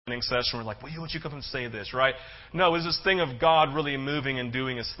session. We're like, well, why don't you come and say this, right? No, it was this thing of God really moving and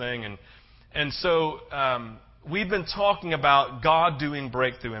doing His thing. And so we've been talking about God doing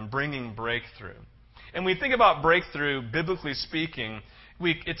breakthrough and bringing breakthrough. And when we think about breakthrough, biblically speaking,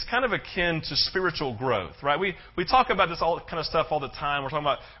 it's kind of akin to spiritual growth, right? We talk about this all kind of stuff all the time. We're talking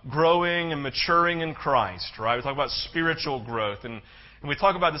about growing and maturing in Christ, right? We talk about spiritual growth. And we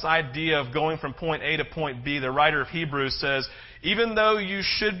talk about this idea of going from point A to point B. The writer of Hebrews says, even though you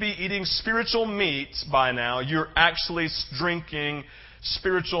should be eating spiritual meat by now, you're actually drinking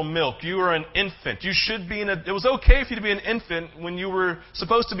spiritual milk. You are an infant. You should be it was okay for you to be an infant when you were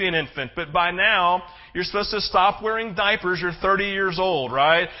supposed to be an infant, but by now, you're supposed to stop wearing diapers. You're 30 years old,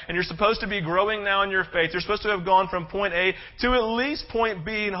 right? And you're supposed to be growing now in your faith. You're supposed to have gone from point A to at least point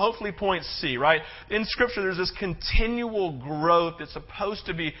B and hopefully point C, right? In Scripture, there's this continual growth that's supposed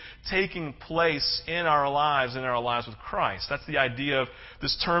to be taking place in our lives with Christ. That's the idea of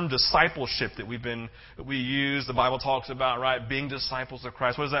this term discipleship that we use. The Bible talks about, right? Being disciples of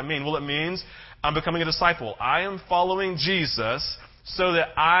Christ. What does that mean? Well, it means I'm becoming a disciple. I am following Jesus so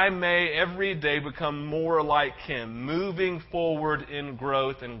that I may every day become more like Him, moving forward in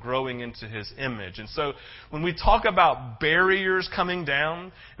growth and growing into His image. And so when we talk about barriers coming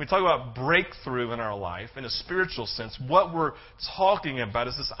down, we talk about breakthrough in our life in a spiritual sense, what we're talking about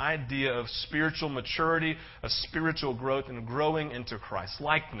is this idea of spiritual maturity, of spiritual growth, and growing into Christ's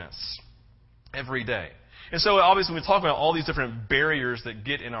likeness every day. And so obviously when we talk about all these different barriers that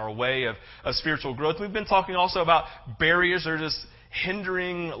get in our way of spiritual growth, we've been talking also about barriers that are just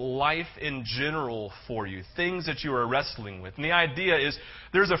hindering life in general for you, things that you are wrestling with. And the idea is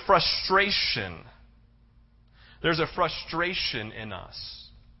there's a frustration. There's a frustration in us,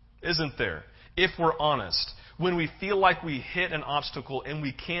 isn't there? If we're honest, when we feel like we hit an obstacle and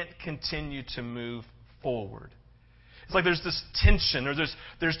we can't continue to move forward. It's like there's this tension, or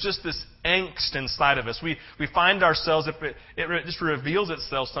there's just this angst inside of us. We find ourselves, it just reveals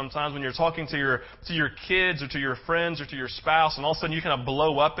itself sometimes when you're talking to your kids or to your friends or to your spouse, and all of a sudden you kind of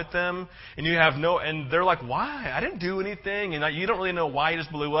blow up at them, and and they're like, why? I didn't do anything, and you don't really know why you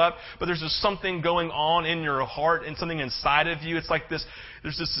just blew up, but there's just something going on in your heart and something inside of you. It's like there's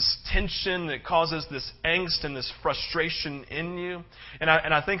this tension that causes this angst and this frustration in you. And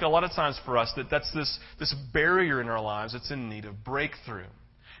I think a lot of times for us that's this barrier in our lives that's in need of breakthrough.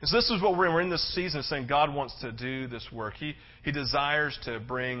 And so this is what we're in this season saying God wants to do this work. He desires to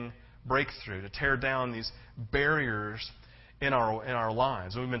bring breakthrough, to tear down these barriers in our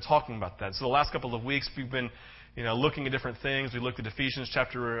lives. And we've been talking about that. So the last couple of weeks we've been looking at different things. We looked at Ephesians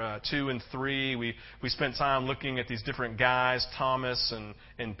chapter 2 and 3. We spent time looking at these different guys, Thomas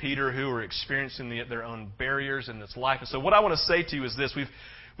and Peter, who are experiencing their own barriers in this life. And so what I want to say to you is this.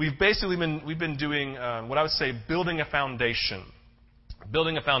 We've been doing what I would say building a foundation.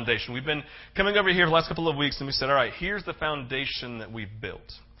 Building a foundation. We've been coming over here the last couple of weeks and we said, all right, here's the foundation that we've built.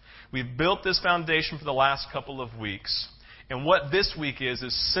 We've built this foundation for the last couple of weeks. And what this week is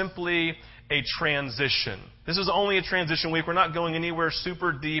simply a transition. This is only a transition week. We're not going anywhere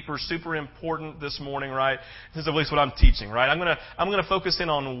super deep or super important this morning, right? This is at least what I'm teaching, right? I'm going to focus in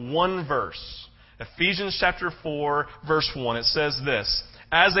on one verse. Ephesians chapter 4, verse 1. It says this: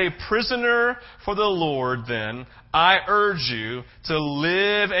 as a prisoner for the Lord, then, I urge you to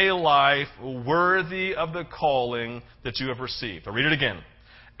live a life worthy of the calling that you have received. I'll read it again.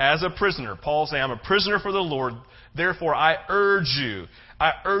 As a prisoner, Paul saying, I'm a prisoner for the Lord, therefore I urge you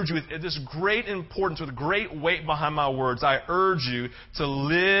with this great importance, with great weight behind my words, I urge you to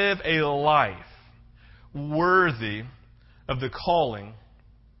live a life worthy of the calling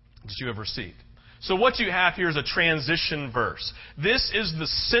that you have received. So what you have here is a transition verse. This is the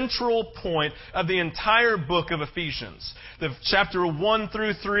central point of the entire book of Ephesians. The chapter 1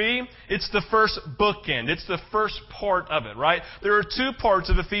 through 3, it's the first bookend. It's the first part of it, right? There are two parts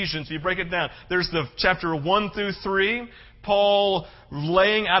of Ephesians. You break it down. There's the chapter 1 through 3, Paul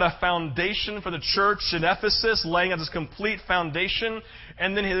laying out a foundation for the church in Ephesus, laying out this complete foundation.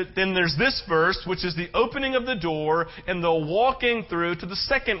 And then there's this verse, which is the opening of the door and the walking through to the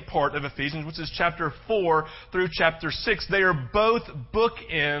second part of Ephesians, which is chapter 4 through chapter 6. They are both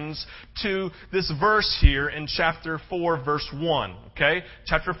bookends to this verse here in chapter 4, verse 1. Okay?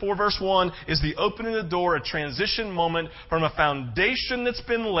 Chapter 4, verse 1 is the opening of the door, a transition moment from a foundation that's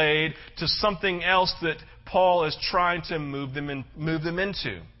been laid to something else that Paul is trying to move them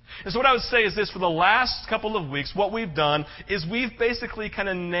into. And so what I would say is this: for the last couple of weeks, what we've done is we've basically kind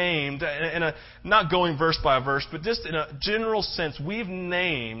of named, not going verse by verse, but just in a general sense, we've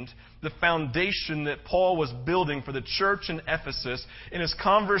named the foundation that Paul was building for the church in Ephesus in his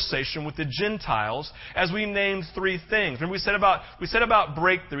conversation with the Gentiles, as we named three things. Remember, we said about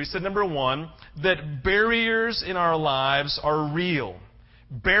breakthrough. We said, number one, that barriers in our lives are real.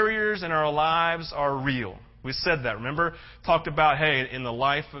 Barriers in our lives are real. We said that, remember? Talked about, hey, in the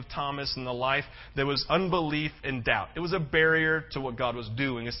life of Thomas, in the life, there was unbelief and doubt. It was a barrier to what God was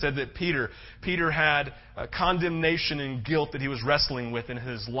doing. It said that Peter had condemnation and guilt that he was wrestling with in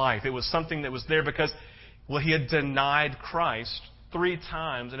his life. It was something that was there because, well, he had denied Christ 3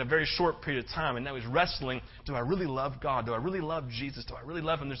 times in a very short period of time. And now he's wrestling, do I really love God? Do I really love Jesus? Do I really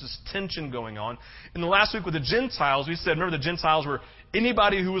love Him? There's this tension going on. In the last week with the Gentiles, we said, remember, the Gentiles were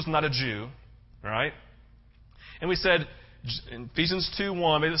anybody who was not a Jew, right? And we said, in Ephesians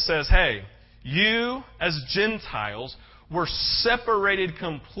 2:1, it says, hey, you as Gentiles were separated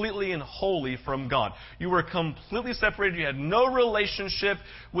completely and wholly from God. You were completely separated. You had no relationship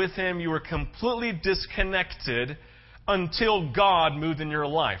with Him. You were completely disconnected until God moved in your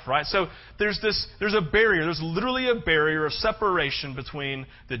life, right? So there's a barrier. There's literally a barrier, a separation between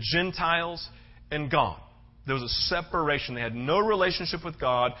the Gentiles and God. There was a separation. They had no relationship with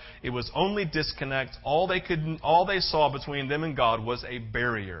God. It was only disconnect. All they saw between them and God was a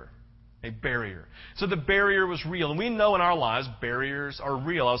barrier. A barrier. So the barrier was real. And we know in our lives, barriers are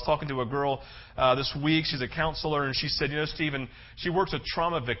real. I was talking to a girl this week. She's a counselor, and she said, Stephen, she works with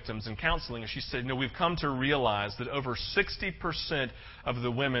trauma victims in counseling, and she said, we've come to realize that over 60% of the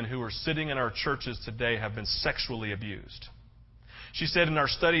women who are sitting in our churches today have been sexually abused. She said, in our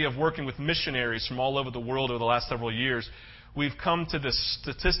study of working with missionaries from all over the world over the last several years, we've come to this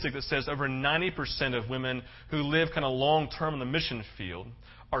statistic that says over 90% of women who live kind of long-term in the mission field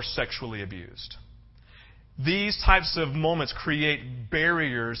are sexually abused. These types of moments create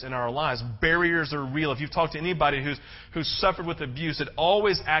barriers in our lives. Barriers are real. If you've talked to anybody who's suffered with abuse, it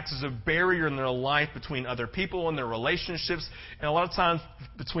always acts as a barrier in their life between other people and their relationships, and a lot of times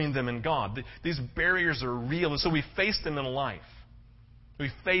between them and God. These barriers are real, and so we face them in life. We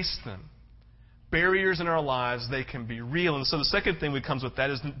face them. Barriers in our lives, they can be real. And so the second thing that comes with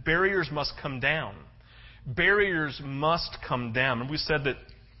that is that barriers must come down. Barriers must come down. And we said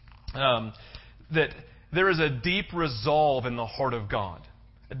that there is a deep resolve in the heart of God.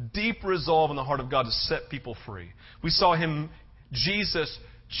 A deep resolve in the heart of God to set people free. We saw Jesus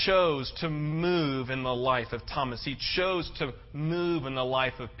chose to move in the life of Thomas. He chose to move in the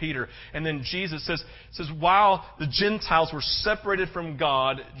life of Peter. And then Jesus says, while the Gentiles were separated from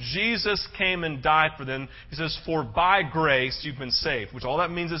God, Jesus came and died for them. He says, for by grace you've been saved. Which all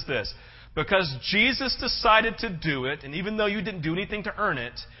that means is this: because Jesus decided to do it, and even though you didn't do anything to earn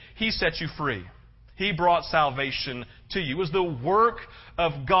it, He set you free. He brought salvation to you. It was the work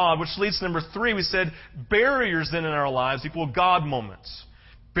of God, which leads to number 3. We said barriers then in our lives equal God moments.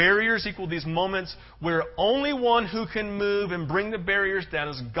 Barriers equal these moments where only one who can move and bring the barriers down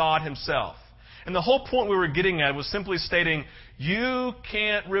is God Himself. And the whole point we were getting at was simply stating, you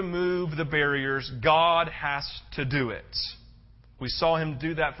can't remove the barriers. God has to do it. We saw Him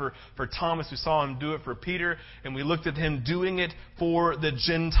do that for Thomas. We saw Him do it for Peter. And we looked at Him doing it for the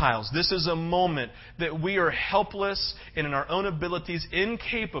Gentiles. This is a moment that we are helpless and in our own abilities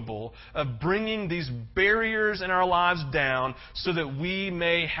incapable of bringing these barriers in our lives down so that we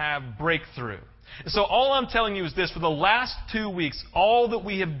may have breakthrough. And so all I'm telling you is this: for the last 2 weeks, all that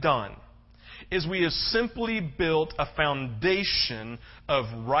we have done is we have simply built a foundation of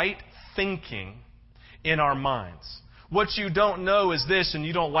right thinking in our minds. What you don't know is this, and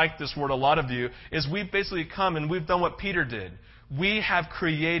you don't like this word, a lot of you, is we've basically come and we've done what Peter did. We have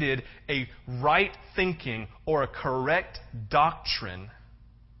created a right thinking or a correct doctrine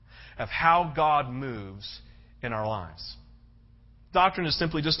of how God moves in our lives. Doctrine is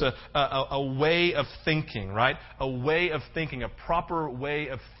simply just a way of thinking, right? A way of thinking, a proper way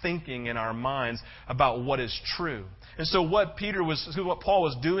of thinking in our minds about what is true. And so what Paul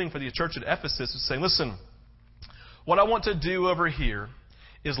was doing for the church at Ephesus is saying, listen, what I want to do over here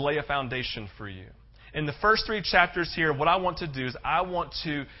is lay a foundation for you. In the first 3 chapters here, what I want to do is I want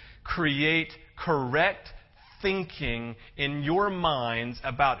to create correct thinking in your minds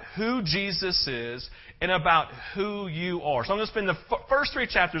about who Jesus is and about who you are. So I'm going to spend the first 3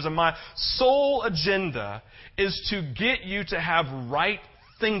 chapters of my sole agenda is to get you to have right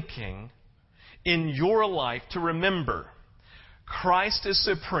thinking in your life, to remember Christ is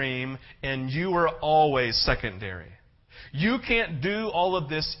supreme and you are always secondary. You can't do all of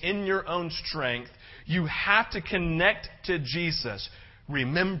this in your own strength. You have to connect to Jesus.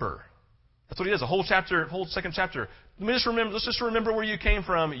 remember. That's what he does. A whole chapter, whole second chapter. Let's just remember where you came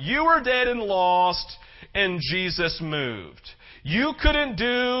from. You were dead and lost, and Jesus moved. You couldn't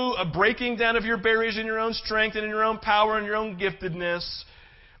do a breaking down of your barriers in your own strength and in your own power and your own giftedness.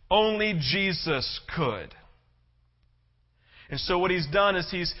 Only Jesus could. And so what he's done is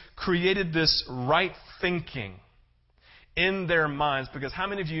he's created this right thinking in their minds. Because how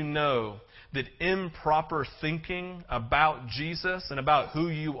many of you know that improper thinking about Jesus and about who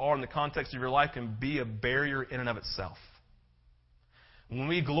you are in the context of your life can be a barrier in and of itself? When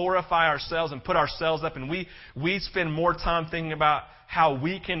we glorify ourselves and put ourselves up and we spend more time thinking about how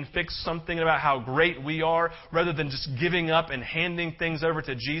we can fix something, about how great we are, rather than just giving up and handing things over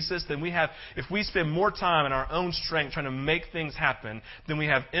to Jesus, then if we spend more time in our own strength trying to make things happen, then we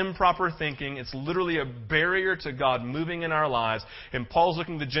have improper thinking. It's literally a barrier to God moving in our lives. And Paul's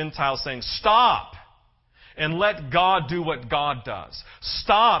looking at the Gentiles saying, stop! And let God do what God does.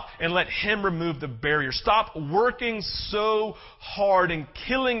 Stop and let Him remove the barrier. Stop working so hard and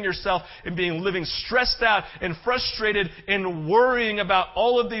killing yourself and living stressed out and frustrated and worrying about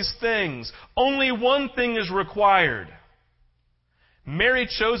all of these things. Only one thing is required. Mary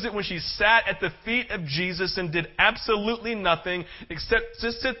chose it when she sat at the feet of Jesus and did absolutely nothing except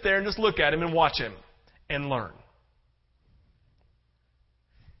just sit there and just look at Him and watch Him and learn.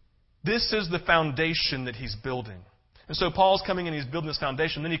 This is the foundation that he's building. And so Paul's coming in, he's building this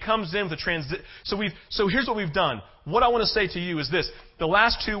foundation. Then he comes in with a transition. So here's what we've done. What I want to say to you is this. The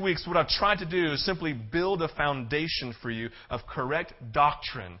last 2 weeks, what I've tried to do is simply build a foundation for you of correct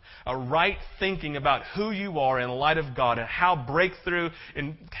doctrine, a right thinking about who you are in light of God and how breakthrough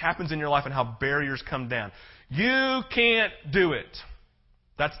happens in your life and how barriers come down. You can't do it.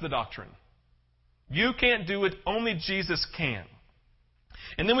 That's the doctrine. You can't do it. Only Jesus can.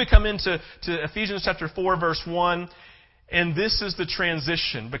 And then we come into Ephesians chapter 4, verse 1, and this is the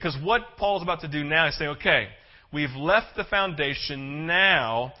transition. Because what Paul's about to do now is say, okay, we've left the foundation.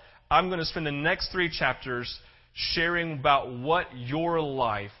 Now I'm going to spend the next 3 chapters sharing about what your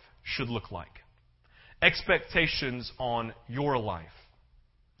life should look like. Expectations on your life.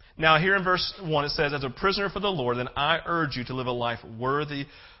 Now here in verse 1 it says, as a prisoner for the Lord, then I urge you to live a life worthy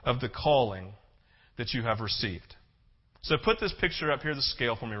of the calling that you have received. So put this picture up here, the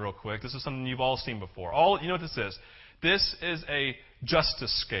scale for me real quick. This is something you've all seen before. You know what this is? This is a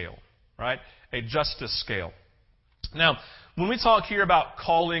justice scale, right? A justice scale. Now, when we talk here about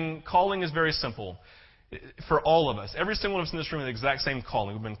calling is very simple for all of us. Every single one of us in this room has the exact same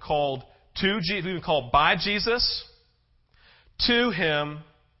calling. We've been called we've been called by Jesus, to Him,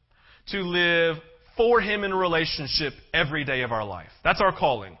 to live for Him in a relationship every day of our life. That's our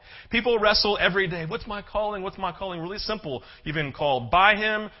calling. People wrestle every day. What's my calling? What's my calling? Really simple. You've been called by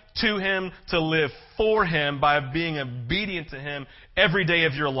Him, to Him, to live for Him by being obedient to Him every day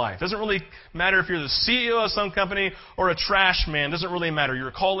of your life. Doesn't really matter if you're the CEO of some company or a trash man. Doesn't really matter.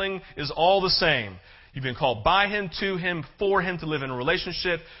 Your calling is all the same. You've been called by Him, to Him, for Him to live in a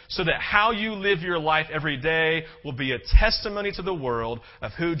relationship so that how you live your life every day will be a testimony to the world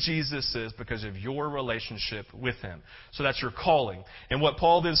of who Jesus is because of your relationship with Him. So that's your calling. And what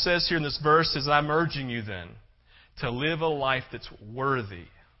Paul then says here in this verse is, I'm urging you then to live a life that's worthy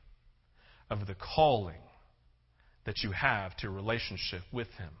of the calling that you have to a relationship with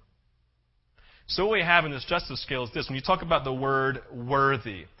Him. So what we have in this justice scale is this. When you talk about the word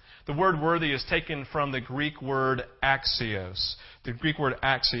worthy, the word worthy is taken from the Greek word axios. The Greek word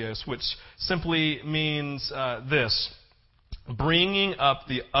axios, which simply means this: bringing up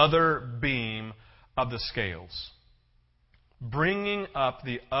the other beam of the scales. Bringing up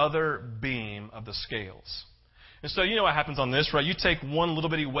the other beam of the scales. And so you know what happens on this, right? You take one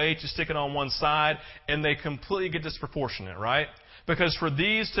little bitty weight, you stick it on one side, and they completely get disproportionate, right? Because for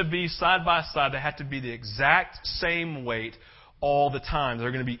these to be side by side, they have to be the exact same weight all the time.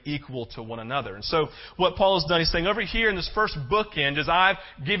 They're going to be equal to one another. And so what Paul has done, he's saying over here in this first bookend is I've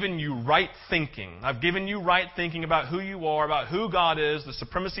given you right thinking. I've given you right thinking about who you are, about who God is, the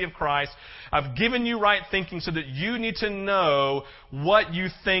supremacy of Christ. I've given you right thinking so that you need to know what you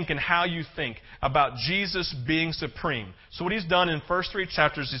think and how you think about Jesus being supreme. So what he's done in the first 3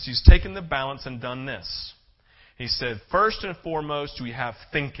 chapters is he's taken the balance and done this. He said, first and foremost, we have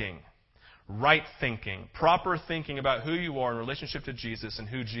thinking. Right thinking, proper thinking about who you are in relationship to Jesus and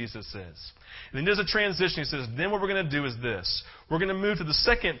who Jesus is. And then there's a transition. He says, then what we're going to do is this. We're going to move to the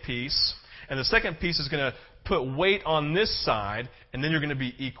second piece, and the second piece is going to put weight on this side, and then you're going to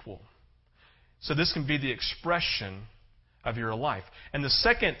be equal. So this can be the expression of your life. And the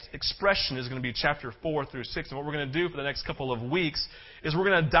second expression is going to be chapter 4 through 6. And what we're going to do for the next couple of weeks is we're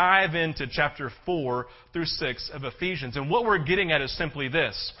going to dive into chapter 4 through 6 of Ephesians. And what we're getting at is simply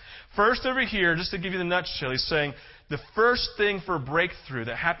this. First over here, just to give you the nutshell, he's saying the first thing for breakthrough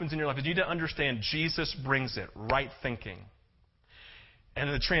that happens in your life is you need to understand Jesus brings it, right thinking. And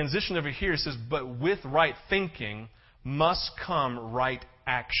in the transition over here, it says, but with right thinking must come right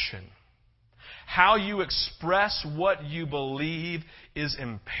action. How you express what you believe is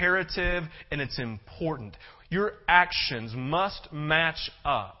imperative and it's important. Your actions must match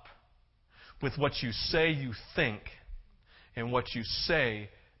up with what you say you think and what you say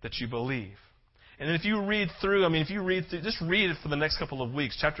that you believe. And if you read through, just read it for the next couple of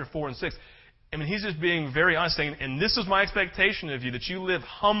weeks, chapter 4 and 6. He's just being very honest, saying, and this is my expectation of you, that you live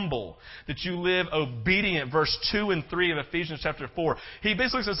humble, that you live obedient, verse 2 and 3 of Ephesians chapter 4. He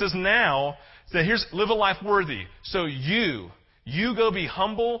basically says now, that here's, live a life worthy. So you go be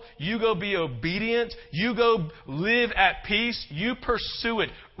humble, you go be obedient, you go live at peace, you pursue it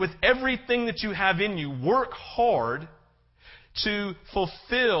with everything that you have in you. Work hard to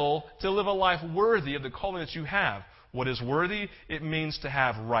fulfill, to live a life worthy of the calling that you have. What is worthy? It means to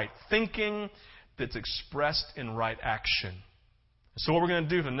have right thinking that's expressed in right action. So what we're going to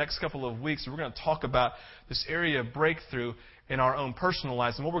do for the next couple of weeks is we're going to talk about this area of breakthrough in our own personal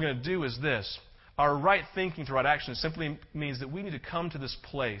lives. And what we're going to do is this. Our right thinking to right action simply means that we need to come to this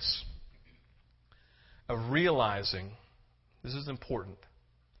place of realizing, this is important,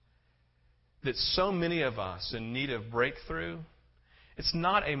 that so many of us in need of breakthrough, it's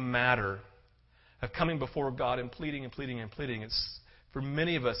not a matter of coming before God and pleading and pleading and pleading. It's, for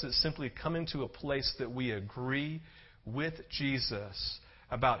many of us, it's simply coming to a place that we agree with Jesus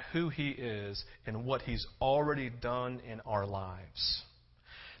about who He is and what He's already done in our lives.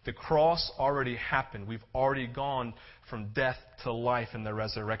 The cross already happened. We've already gone from death to life in the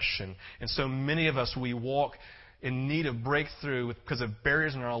resurrection. And so many of us, we walk in need of breakthrough because of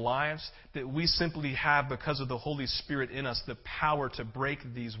barriers in our lives that we simply have, because of the Holy Spirit in us, the power to break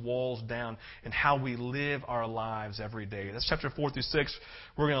these walls down and how we live our lives every day. That's chapter 4 through 6.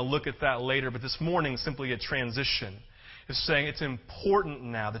 We're going to look at that later. But this morning, simply a transition. It's saying it's important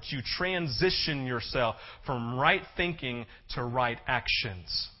now that you transition yourself from right thinking to right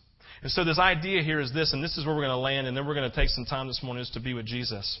actions. And so this idea here is this, and this is where we're going to land, and then we're going to take some time this morning just to be with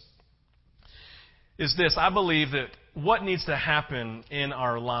Jesus. Is this, I believe that what needs to happen in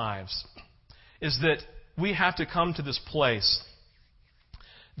our lives is that we have to come to this place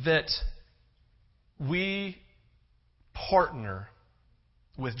that we partner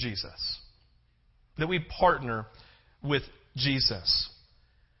with Jesus. That we partner with Jesus.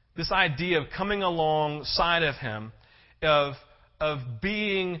 This idea of coming alongside of Him, of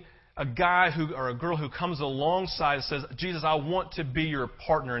being a guy or a girl who comes alongside and says, Jesus, I want to be your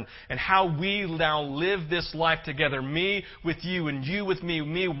partner. And how we now live this life together, me with you and you with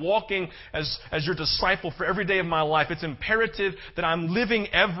me walking as your disciple for every day of my life. It's imperative that I'm living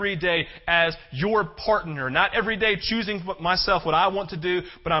every day as your partner. Not every day choosing myself what I want to do,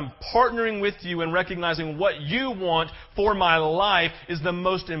 but I'm partnering with you and recognizing what you want for my life is the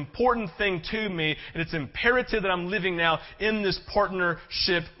most important thing to me. And it's imperative that I'm living now in this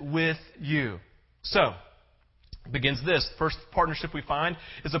partnership with you. So, begins this. First partnership we find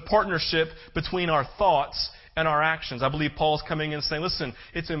is a partnership between our thoughts and our actions. I believe Paul's coming in and saying, listen,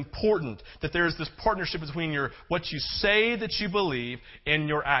 it's important that there is this partnership between what you say that you believe and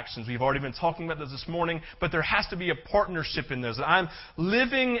your actions. We've already been talking about this morning, but there has to be a partnership in those. I'm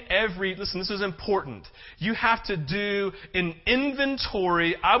living listen, this is important. You have to do an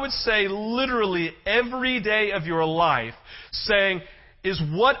inventory, I would say literally every day of your life, saying, is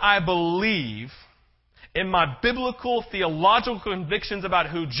what I believe in my biblical, theological convictions about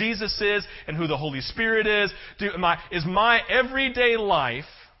who Jesus is and who the Holy Spirit is, is my everyday life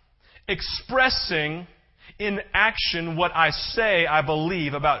expressing in action what I say I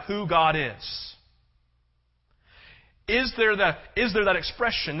believe about who God is? Is there that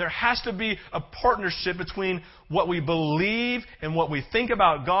expression? There has to be a partnership between what we believe and what we think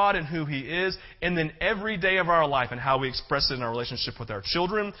about God and who He is, and then every day of our life and how we express it in our relationship with our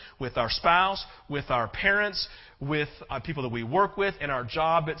children, with our spouse, with our parents, with people that we work with, in our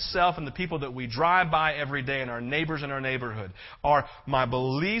job itself, and the people that we drive by every day, and our neighbors in our neighborhood. Are my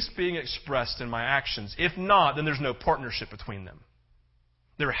beliefs being expressed in my actions? If not, then there's no partnership between them.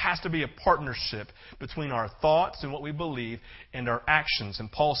 There has to be a partnership between our thoughts and what we believe and our actions.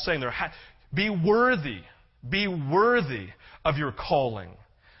 And Paul's saying, be worthy of your calling.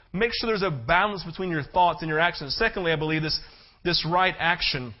 Make sure there's a balance between your thoughts and your actions. Secondly, I believe this right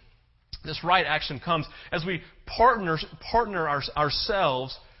action This right action comes as we partner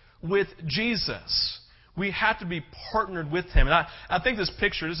ourselves with Jesus. We have to be partnered with Him. And I think this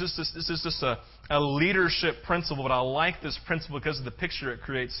picture, this is just a leadership principle, but I like this principle because of the picture it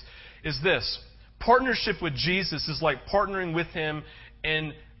creates, is this. Partnership with Jesus is like partnering with Him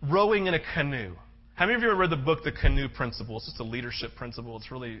and rowing in a canoe. How many of you ever read the book, The Canoe Principle? It's just a leadership principle.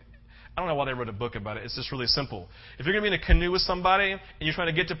 It's really, I don't know why they wrote a book about it. It's just really simple. If you're going to be in a canoe with somebody and you're trying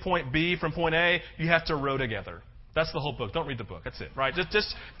to get to point B from point A, you have to row together. That's the whole book. Don't read the book. That's it, right?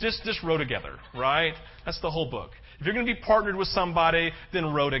 Just row together, right? That's the whole book. If you're going to be partnered with somebody,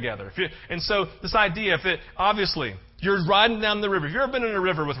 then row together. And so this idea, obviously, you're riding down the river. If you've ever been in a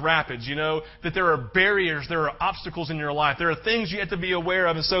river with rapids, you know that there are barriers, there are obstacles in your life. There are things you have to be aware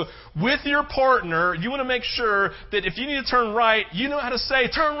of. And so with your partner, you want to make sure that if you need to turn right, you know how to say,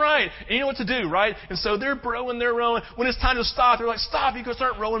 turn right. And you know what to do, right? And so they're rowing. When it's time to stop, they're like, stop. You can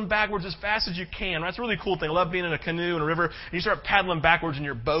start rowing backwards as fast as you can, right? It's a really cool thing. I love being in a canoe in a river, and you start paddling backwards and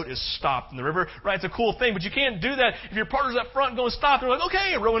your boat is stopped in the river, right? It's a cool thing. But you can't do that if your partner's up front going, stop. They're like,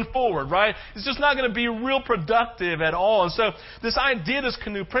 okay, rowing forward, right? It's just not going to be real productive at all. And so this idea, this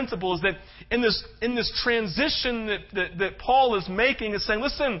canoe principle, is that in this transition that Paul is making, is saying,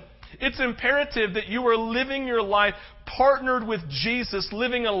 listen, it's imperative that you are living your life partnered with Jesus,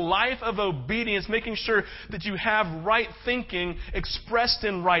 living a life of obedience, making sure that you have right thinking expressed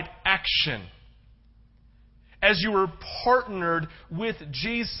in right action. As you are partnered with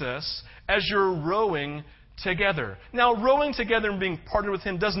Jesus, as you're rowing together. Now, rowing together and being partnered with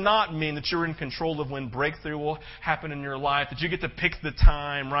Him does not mean that you're in control of when breakthrough will happen in your life, that you get to pick the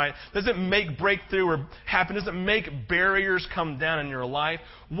time, right? Doesn't make breakthrough or happen, doesn't make barriers come down in your life.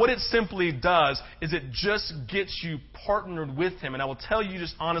 What it simply does is it just gets you partnered with Him. And I will tell you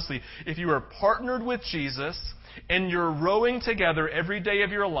just honestly, if you are partnered with Jesus and you're rowing together every day of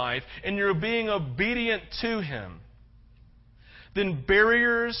your life and you're being obedient to Him, then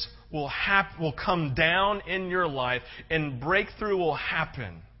barriers will come down in your life and breakthrough will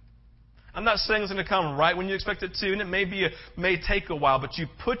happen. I'm not saying it's going to come right when you expect it to, and it may take a while, but you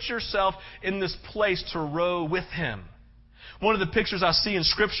put yourself in this place to row with Him. One of the pictures I see in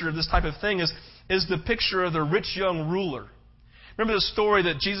Scripture of this type of thing is the picture of the rich young ruler. Remember the story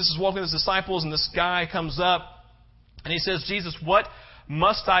that Jesus is walking with His disciples, and this guy comes up, and he says, Jesus, what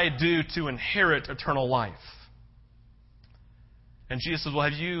must I do to inherit eternal life? And Jesus says, well,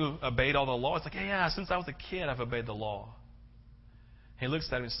 have you obeyed all the law? It's like, yeah, since I was a kid, I've obeyed the law. He looks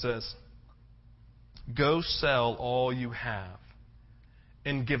at him and says, go sell all you have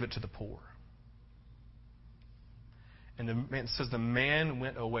and give it to the poor. And the man says, the man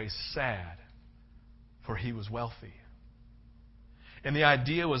went away sad, for he was wealthy. And the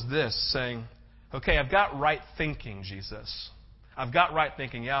idea was this, saying, okay, I've got right thinking, Jesus. I've got right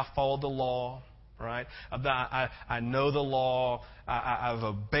thinking. Yeah, I followed the law. Right? I know the law. I've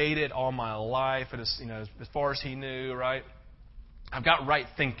obeyed it all my life. And as far as he knew, right? I've got right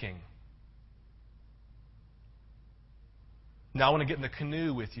thinking. Now I want to get in the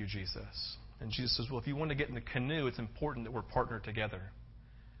canoe with you, Jesus. And Jesus says, well, if you want to get in the canoe, it's important that we're partnered together.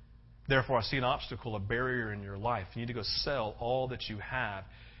 Therefore, I see an obstacle, a barrier in your life. You need to go sell all that you have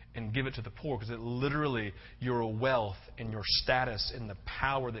and give it to the poor, because it literally, your wealth and your status and the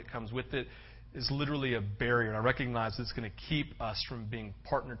power that comes with it is literally a barrier. And I recognize it's going to keep us from being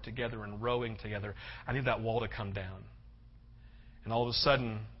partnered together and rowing together. I need that wall to come down. And all of a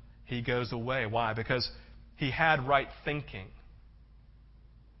sudden, he goes away. Why? Because he had right thinking.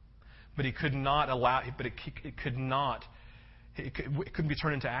 But he could not allow, but it couldn't be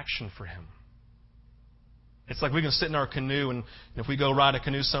turned into action for him. It's like we can sit in our canoe, and if we go ride a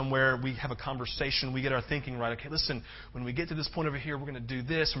canoe somewhere, we have a conversation, we get our thinking right. Okay, listen, when we get to this point over here, we're going to do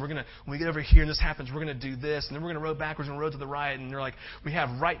this, and when we get over here and this happens, we're going to do this, and then we're going to row backwards and row to the right. And they're like, we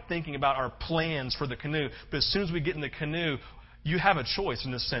have right thinking about our plans for the canoe. But as soon as we get in the canoe, you have a choice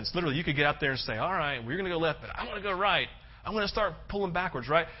in this sense. Literally, you could get out there and say, all right, we're going to go left, but I want to go right. I'm going to start pulling backwards,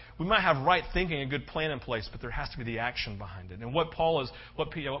 right? We might have right thinking, a good plan in place, but there has to be the action behind it. And what Paul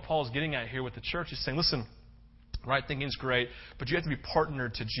is getting at here with the church is saying, listen, right thinking is great, but you have to be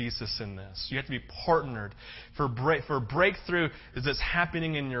partnered to Jesus in this. You have to be partnered. For breakthrough that's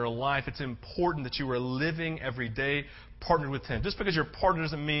happening in your life, it's important that you are living every day partnered with Him. Just because you're partnered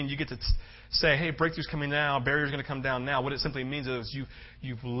doesn't mean you get to say, hey, breakthrough's coming now, barrier's going to come down now. What it simply means is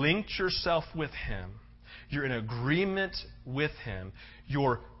you've linked yourself with Him. You're in agreement with Him.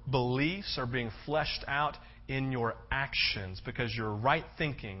 Your beliefs are being fleshed out in your actions because your right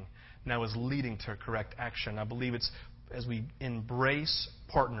thinking now is leading to correct action. I believe it's as we embrace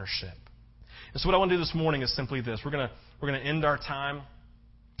partnership. And so what I want to do this morning is simply this. We're going to end our time.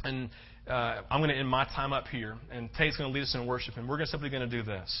 And I'm going to end my time up here, and Tate's going to lead us in worship, and we're simply going to do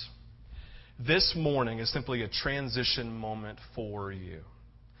this. This morning is simply a transition moment for you.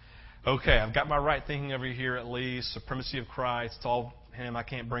 Okay, I've got my right thinking over here at least, supremacy of Christ, it's all Him, I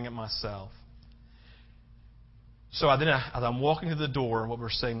can't bring it myself. So as I'm walking through the door, what we're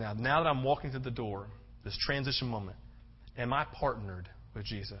saying now that I'm walking through the door, this transition moment, am I partnered with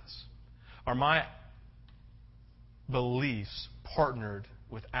Jesus? Are my beliefs partnered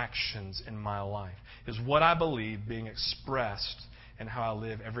with actions in my life? Is what I believe being expressed in how I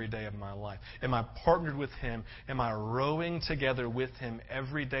live every day of my life? Am I partnered with Him? Am I rowing together with Him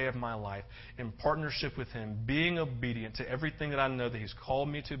every day of my life in partnership with Him, being obedient to everything that I know that He's called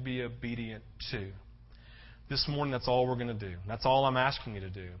me to be obedient to? This morning, that's all we're going to do. That's all I'm asking you to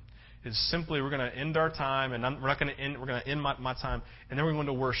do. Is simply we're going to end our time, and we're going to end my time, and then we're going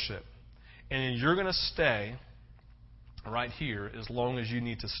to worship. And you're going to stay right here as long as you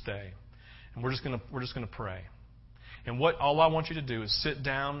need to stay. And we're just going to pray. And all I want you to do is sit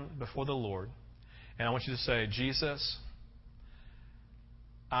down before the Lord, and I want you to say, Jesus,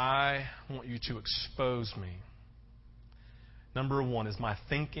 I want you to expose me. Number one, is my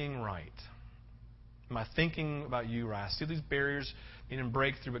thinking right? Am I thinking about you right? I see these barriers needing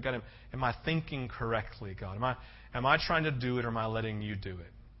breakthrough, but God, am I thinking correctly, God? Am I trying to do it, or am I letting you do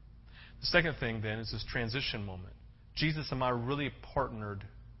it? The second thing, then, is this transition moment. Jesus, am I really partnered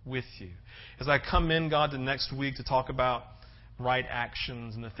with you? As I come in, God, the next week to talk about right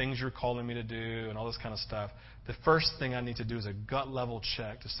actions and the things you're calling me to do and all this kind of stuff, the first thing I need to do is a gut-level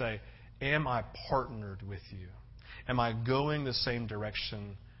check to say, am I partnered with you? Am I going the same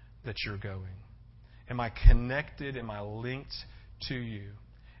direction that you're going? Am I connected? Am I linked to you?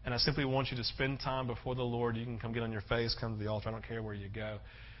 And I simply want you to spend time before the Lord. You can come get on your face, come to the altar. I don't care where you go.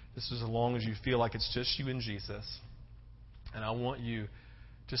 This is as long as you feel like it's just you and Jesus. And I want you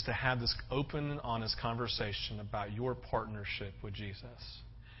just to have this open and honest conversation about your partnership with Jesus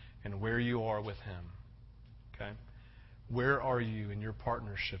and where you are with Him. Okay? Where are you in your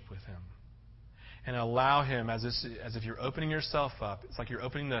partnership with Him? And allow Him, as if you're opening yourself up. It's like you're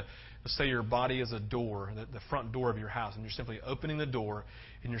opening let's say your body is a door, the front door of your house, and you're simply opening the door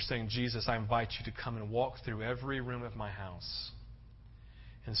and you're saying, Jesus, I invite you to come and walk through every room of my house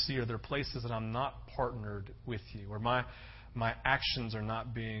and see, are there places that I'm not partnered with you, or my actions are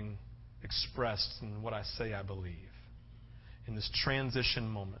not being expressed in what I say I believe. In this transition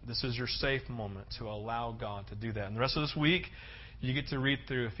moment, this is your safe moment to allow God to do that. And the rest of this week, you get to read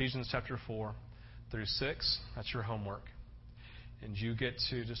through Ephesians chapter 4 through 6. That's your homework. And you get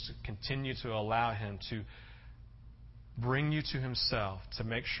to just continue to allow Him to bring you to Himself, to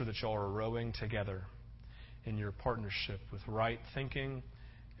make sure that y'all are rowing together in your partnership with right thinking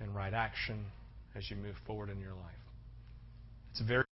and right action as you move forward in your life. It's very